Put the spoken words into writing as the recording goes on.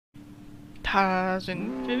Da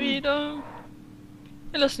sind wir wieder.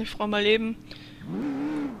 Wir lassen die Frau mal leben.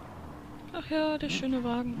 Ach ja, der schöne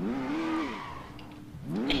Wagen.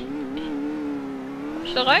 Komm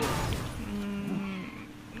ich da rein?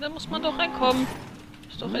 Da muss man doch reinkommen.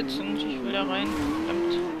 Ist doch ätzend. Ich will da rein.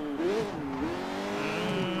 Verdammt.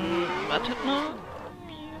 Wartet mal.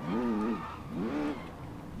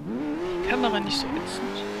 Die Kamera nicht so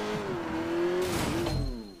ätzend.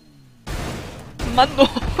 Mann, oh.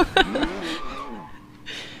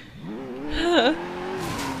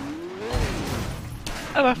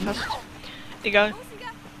 Aber fast. Egal.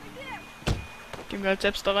 Gehen wir halt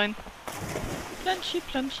selbst da rein. Planschi,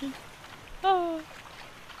 Planschi. Oh.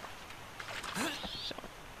 So.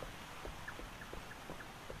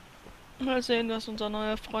 Mal sehen, was unser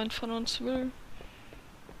neuer Freund von uns will.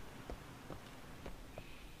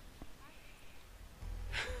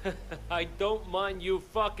 I don't mind you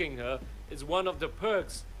fucking her. It's one of the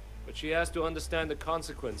perks. But she has to understand the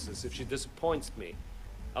consequences if she disappoints me.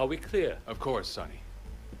 Are we clear? Of course, Sonny.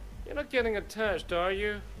 You're not getting attached, are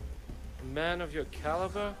you? A man of your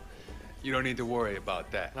caliber? You don't need to worry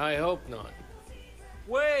about that. I hope not.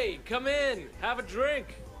 Wait, come in. Have a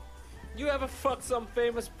drink. You ever fucked some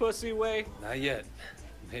famous pussy, Way? Not yet.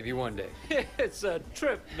 Maybe one day. It's a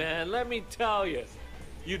trip, man, let me tell you.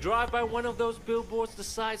 You drive by one of those billboards the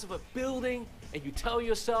size of a building, and you tell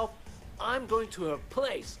yourself, I'm going to her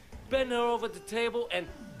place, bend her over the table, and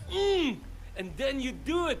then you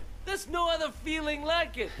do it. There's no other feeling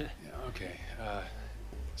like it. Yeah, okay.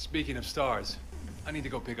 Speaking of stars, I need to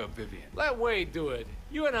go pick up Vivian. Let Wade do it.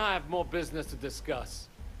 You and I have more business to discuss.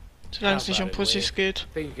 Solange es nicht Pussys geht.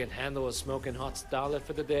 Think you can handle a smoking hot starlet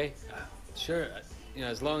for the day? Sure. You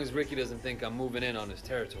know, as long as Ricky doesn't think I'm moving in on his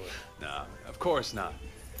territory. No, of course not.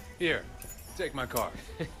 Here, take my car.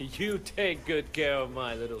 You take good care of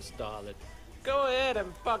my little starlet. Go ahead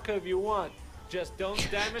and fuck her if you want. Just don't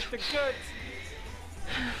damage the goods.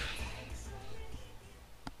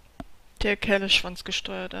 Der Kerl ist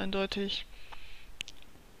schwanzgesteuert, eindeutig.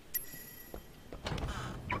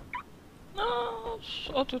 Ah,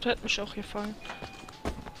 das Auto hätte mich auch gefallen.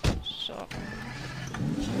 So.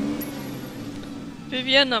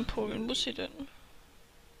 Vivian abholen, wo ist sie denn?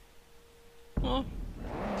 Oh.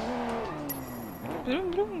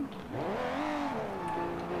 Blum, blum.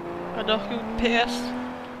 Hat auch gut PS.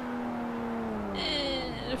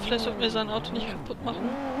 Vielleicht sollten wir sein Auto nicht kaputt machen.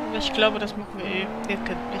 Aber ich glaube, das machen wir eh. Ihr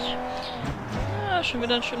kennt mich. Ah, schon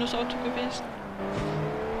wieder ein schönes Auto gewesen.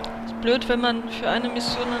 Ist blöd, wenn man für eine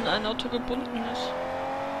Mission an ein Auto gebunden ist.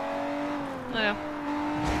 Naja.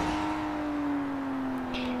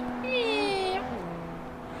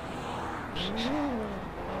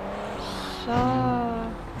 So.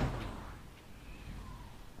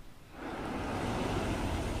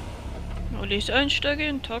 Olli ist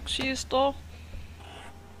einsteigen, Taxi ist da.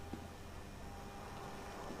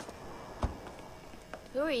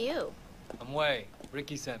 Who are you? I'm Way.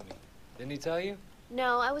 Ricky sent me. Didn't he tell you?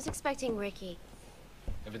 No, I was expecting Ricky.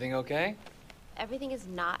 Everything okay? Everything is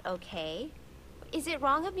not okay. Is it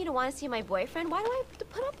wrong of me to want to see my boyfriend? Why do I have to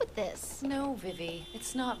put up with this? No, Vivi,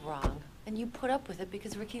 it's not wrong. And you put up with it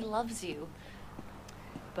because Ricky loves you.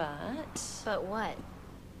 But But what?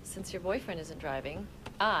 since your boyfriend isn't driving,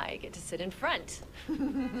 I get to sit in front.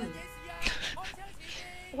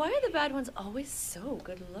 Why are the bad ones always so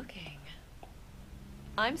good looking?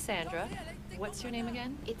 I'm Sandra. What's your name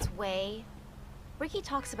again? It's Way. Ricky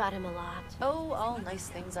talks about him a lot. Oh, all nice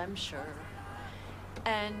things, I'm sure.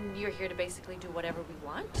 And you're here to basically do whatever we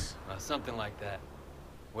want? Something like that.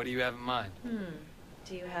 What do you have in mind?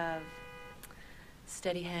 Do you have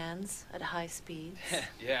steady hands at high speeds?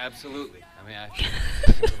 Yeah, absolutely. I mean, I can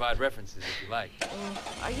provide references if you like.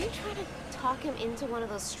 Are you trying to talk him into one of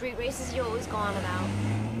those street races you always go on about?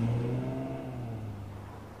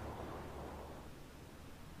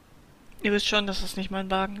 Ihr wisst schon, dass das nicht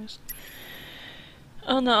mein Wagen ist.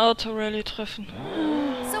 Eine Autorally treffen.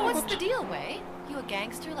 So what's the deal, Way? You a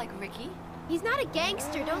gangster like Ricky? He's not a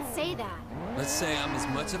gangster, don't say that. Let's say I'm as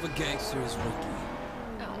much of a gangster as Ricky.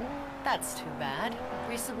 Oh, that's too bad.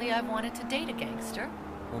 Recently I've wanted to date a gangster.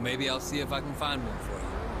 Well, maybe I'll see if I can find one for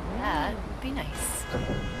you. That would be nice.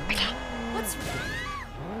 What's...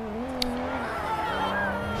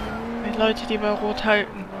 Mit Leute, die bei Rot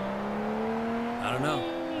halten. I don't know.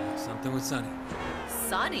 Something with Sonny.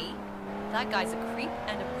 Sonny? That guy's a creep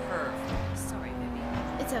and a perv. Sorry, baby.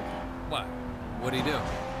 It's okay. What? What'd he do?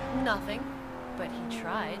 Nothing. But he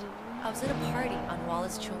tried. I was at a party on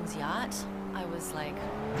Wallace Chung's yacht. I was like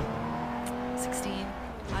 16.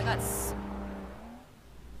 I got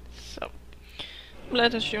So.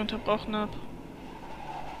 Leid, dass ich die unterbrochen habe.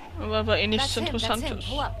 Aber war eh nichts That's him. Interessantes.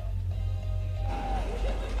 Pull up.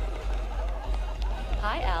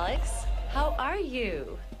 Hi, Alex. How are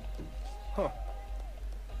you? Huh.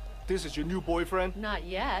 This is your new boyfriend? Not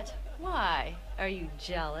yet. Why? Are you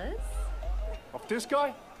jealous? Of this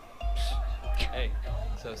guy? Hey,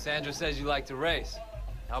 so Sandra says you like to race.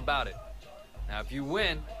 How about it? Now, if you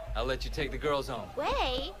win, I'll let you take the girls home.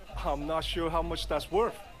 Way? I'm not sure how much that's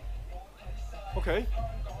worth. Okay,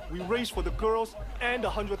 we race for the girls and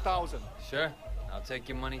 100,000. Sure, I'll take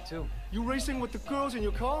your money too. You racing with the girls in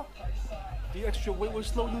your car? The extra weight will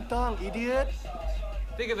slow you down, idiot.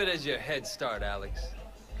 Think of it as your head start, Alex.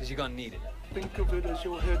 Because you're gonna need it. Think of it as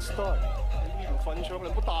your head start.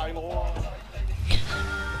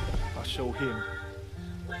 I'll show him.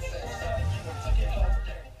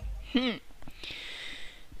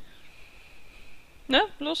 Ne,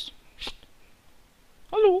 los.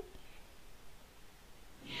 Hallo.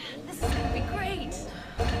 This is gonna be great.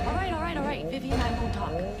 All right. Vivi and I won't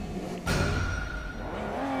talk.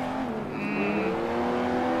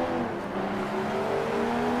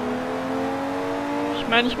 Ich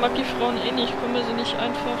meine, ich mag die Frauen eh nicht. Können wir sie nicht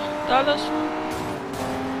einfach da lassen?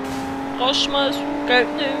 Rausschmeißen, Geld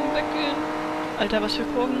nehmen, weggehen. Alter, was für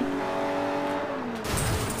Kurven.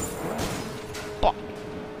 Boah.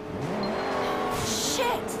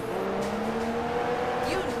 Shit!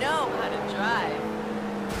 You know how to drive.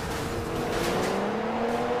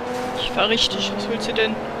 Ich fahr richtig. Was willst du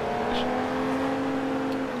denn?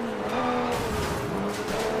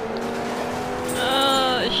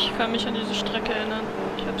 Ich kann mich an diese Strecke erinnern.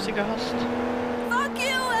 Ich hab sie gehasst. Fuck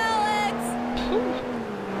you, Alex! Puh.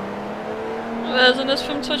 Sind das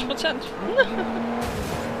 25%?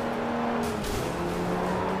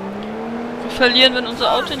 Wir verlieren, wenn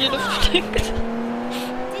unser Auto in die Luft fliegt. Didn't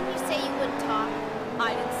you say you wouldn't talk?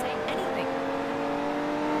 I didn't say anything.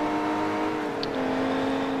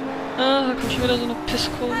 Ah, da kommt schon wieder so eine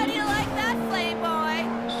Pisskurve. How do you like that, Playboy?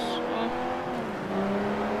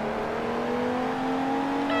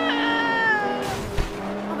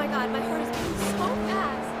 Oh my god, my heart is beating so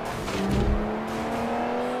fast.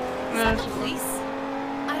 Is that the police?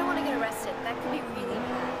 I don't want to get arrested. That could be really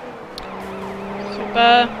bad.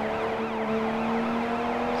 Super.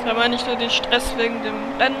 Ich habe nicht nur den Stress wegen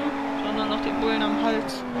dem Rennen, sondern auch die Bullen am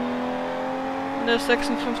Hals. Und der ist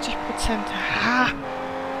 56%. Ha!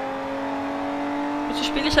 Wieso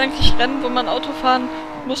spiele ich eigentlich Rennen, wo man Auto fahren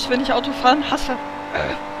muss, wenn ich Autofahren hasse?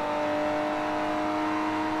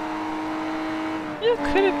 Ihr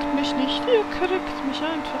kriegt mich nicht. Ihr kriegt mich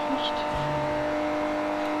einfach nicht.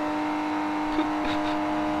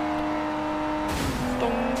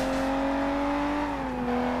 Dong.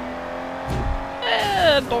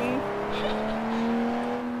 Dong.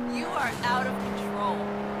 You are out of control.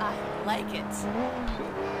 I like it.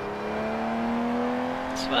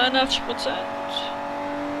 82%.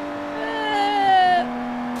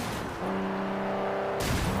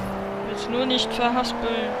 Jetzt nur nicht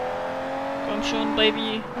verhaspeln. Komm schon,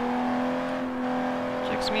 Baby.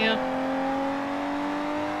 Sag's mir.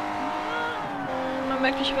 Man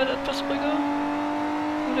merkt, ich werde etwas ruhiger.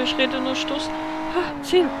 Oder ich rede nur Stoß. Ha,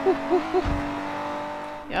 Ziel.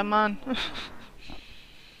 Ja, Mann.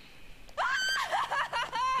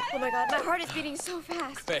 Oh my god, my heart is beating so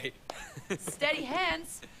fast. Great. Steady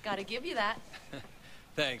hands. Gotta give you that.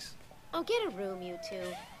 Thanks. Oh, get a room, you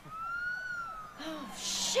two. Oh,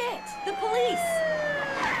 shit! The police!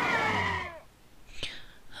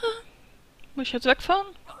 Muss ich jetzt wegfahren?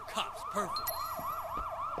 Oh, cops, perfect.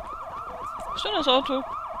 Was ist denn das Auto?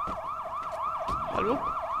 Hallo?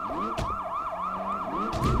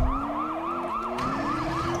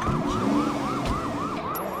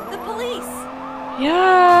 The police!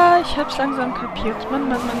 Ja, ich hab's langsam kapiert. Mann.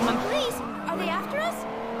 Police? Are they after us?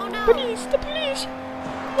 Oh no. Police, the police!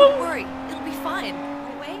 Don't worry, it'll be fine.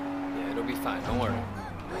 Wait. Yeah, it'll be fine. Don't worry.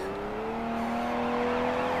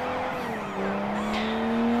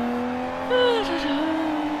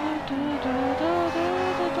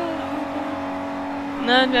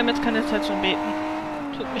 Nein, wir haben jetzt keine Zeit zum Beten.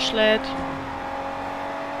 Tut mich leid.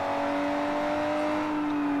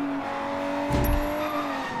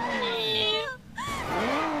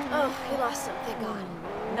 Oh, you lost him, thank god.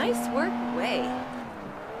 Nice work, Way.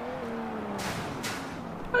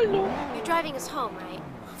 Hallo. You're driving us home, right?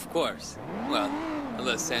 Of course. Well,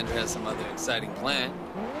 unless Sandra has some other exciting plan.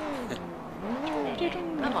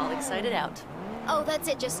 I'm all excited out. Oh, that's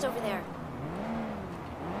it, just over there.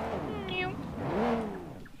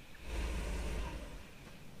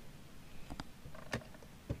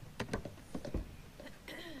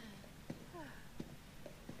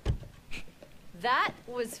 That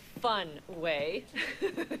was fun, Way.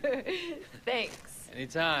 Thanks.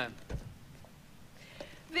 Anytime.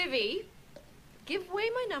 Vivi, Give Wei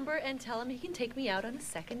my number and tell him he can take me out on a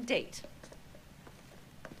second date.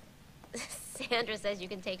 Sandra says you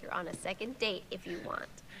can take her on a second date if you want.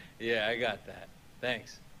 Yeah, I got that.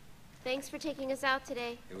 Thanks. Thanks for taking us out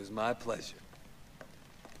today. It was my pleasure.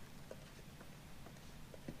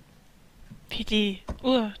 Wie die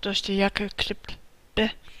Uhr durch die Jacke klippt. Bäh.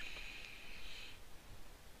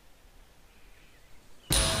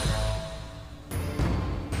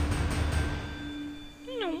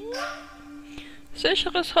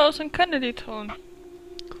 Sicheres Haus in Kennedy Town.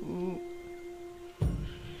 Cool.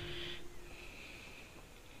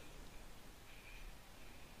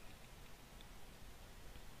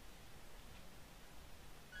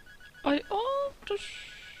 Ei, oh, das...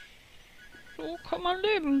 So kann man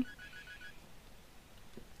leben.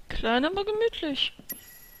 Klein, aber gemütlich.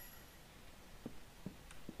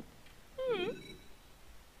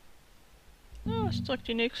 Ja, ist direkt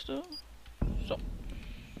die nächste. So.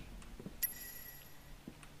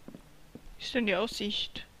 Wie ist denn die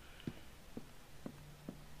Aussicht?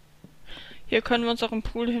 Hier können wir uns auch im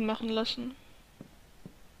Pool hinmachen lassen.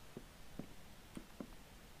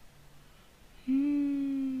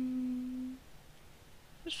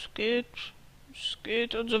 Es geht. Es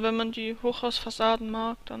geht. Also wenn man die Hochhausfassaden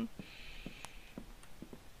mag, dann...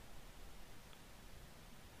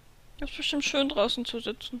 Ist bestimmt schön draußen zu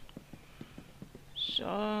sitzen.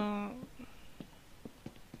 So.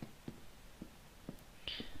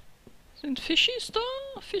 Sind Fischis da?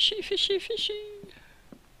 Fischi, Fischi, Fischi.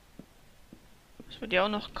 Das würde ich auch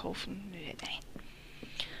noch kaufen. Nee.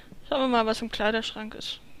 Schauen wir mal, was im Kleiderschrank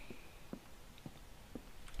ist.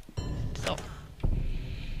 So.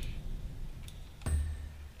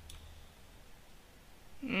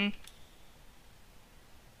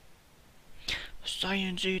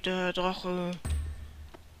 Seien Sie der Drache.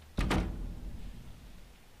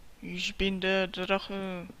 Ich bin der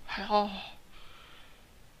Drache. Ja.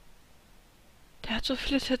 Der hat so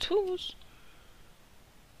viele Tattoos.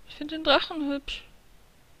 Ich finde den Drachen hübsch.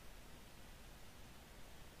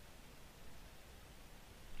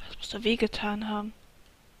 Was muss er wehgetan haben?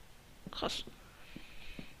 Krass.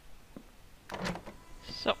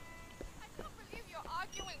 So.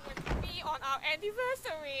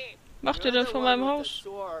 Macht ihr denn von meinem Haus?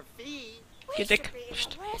 Geh weg.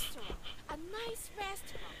 Psst.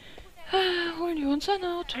 Holen wir uns ein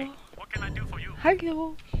Auto.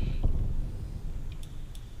 Hallo.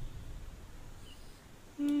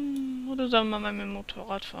 Oder sollen wir mal mit dem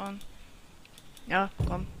Motorrad fahren? Ja,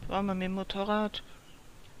 komm, fahren wir mit dem Motorrad.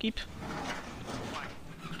 Gib.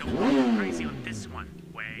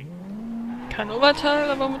 Kein Oberteil,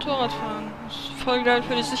 aber Motorrad fahren. Ist voll geil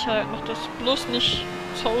für die Sicherheit. Macht das bloß nicht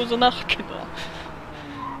zu Hause nach, Kinder.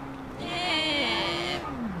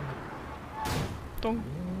 Dumm.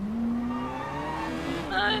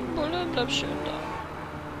 Nein, Bulle, bleib schön da.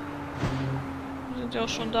 Wir sind ja auch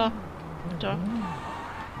schon da. Da.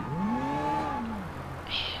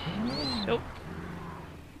 So.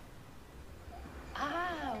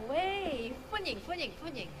 Ah, Wei, 歡迎歡迎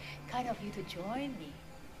歡迎 Kind of you to join me.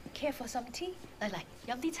 Care for some tea? 嚟，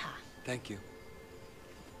飲啲茶。 Thank you.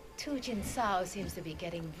 Tu Jin Sao seems to be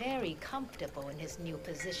getting very comfortable in his new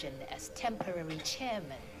position as temporary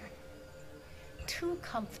chairman. Too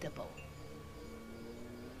comfortable.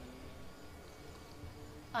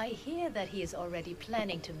 I hear that he is already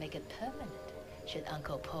planning to make it permanent, should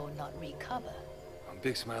Uncle Po not recover.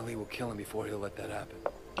 Big Smiley will kill him before he'll let that happen.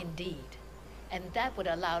 Indeed. And that would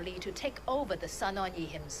allow Lee to take over the Sun On Yi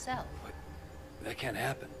himself. But that can't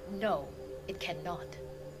happen. No, it cannot.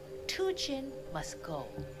 Tu Jin must go.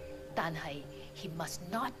 Dan Hai, he must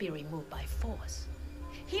not be removed by force.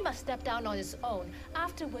 He must step down on his own,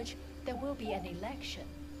 after which there will be an election.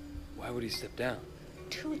 Why would he step down?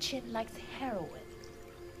 Tu Jin likes heroin.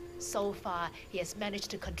 So far, he has managed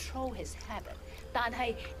to control his habit. Dan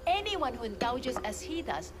Hai, anyone who indulges as he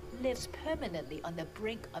does lives permanently on the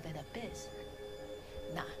brink of an abyss.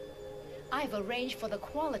 Nah, I've arranged for the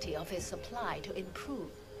quality of his supply to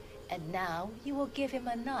improve. And now you will give him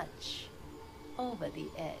a nudge over the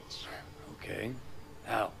edge. Okay.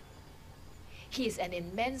 How? He is an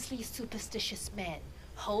immensely superstitious man.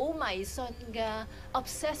 好迷信㗎,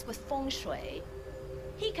 obsessed with feng shui.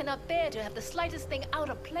 He cannot bear to have the slightest thing out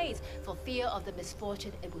of place for fear of the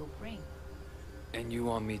misfortune it will bring. And you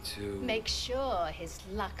want me to... Make sure his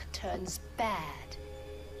luck turns bad.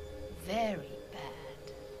 Very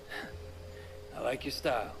bad. I like your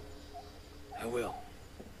style. I will.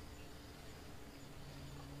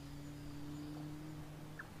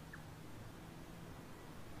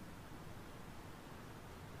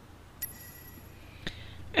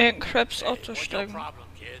 In Krebs Auto What's your steigen. problem,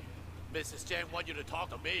 kid? Mrs. Chen want you to talk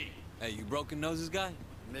to me. Hey, you broken noses guy?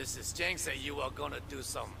 Mrs. Cheng said you were gonna do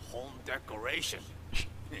some home decoration.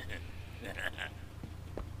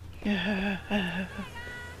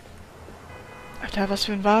 Alter, was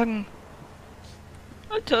für ein Wagen.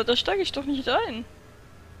 Alter, da steige ich doch nicht ein.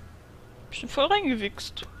 Ich bin voll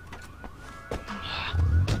reingewichst.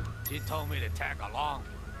 She told me to tag along,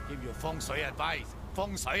 give you feng shui advice.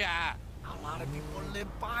 Feng shui, ah. A lot of people live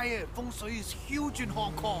by it. Feng shui is huge in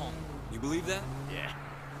Hong Kong. You believe that? Yeah.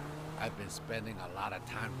 I've been spending a lot of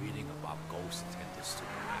time reading about ghosts and the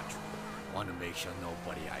supernatural. Want to make sure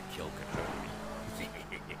nobody I kill can hurt me.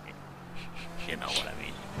 You know what I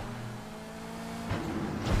mean?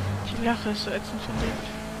 Die Lache ist so ätzend verliebt.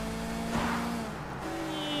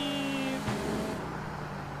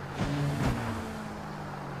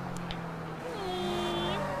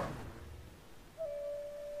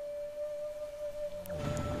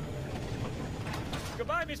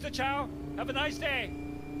 Goodbye, Mr. Chow. Have a nice day.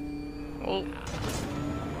 Oh.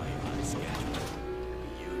 My schedule.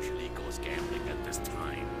 He usually goes gambling at this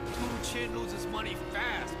time. Two Chin loses money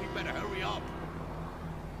fast. We better hurry up.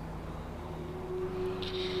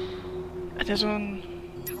 Alter, so ein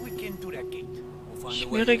How we getting through that gate? We'll find a way.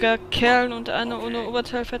 schmieriger Kerl und einer ohne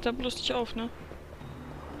Oberteil fährt da bloß nicht auf, ne?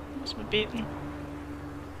 Muss man beten.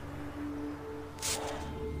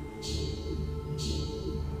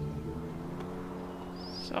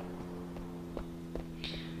 So.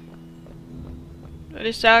 Würde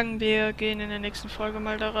ich sagen, wir gehen in der nächsten Folge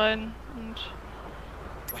mal da rein und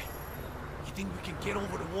Wait, you think we can get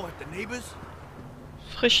over the wall at the neighbors?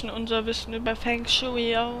 frischen unser Wissen über Feng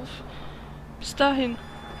Shui auf. Bis dahin.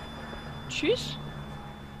 Tschüss.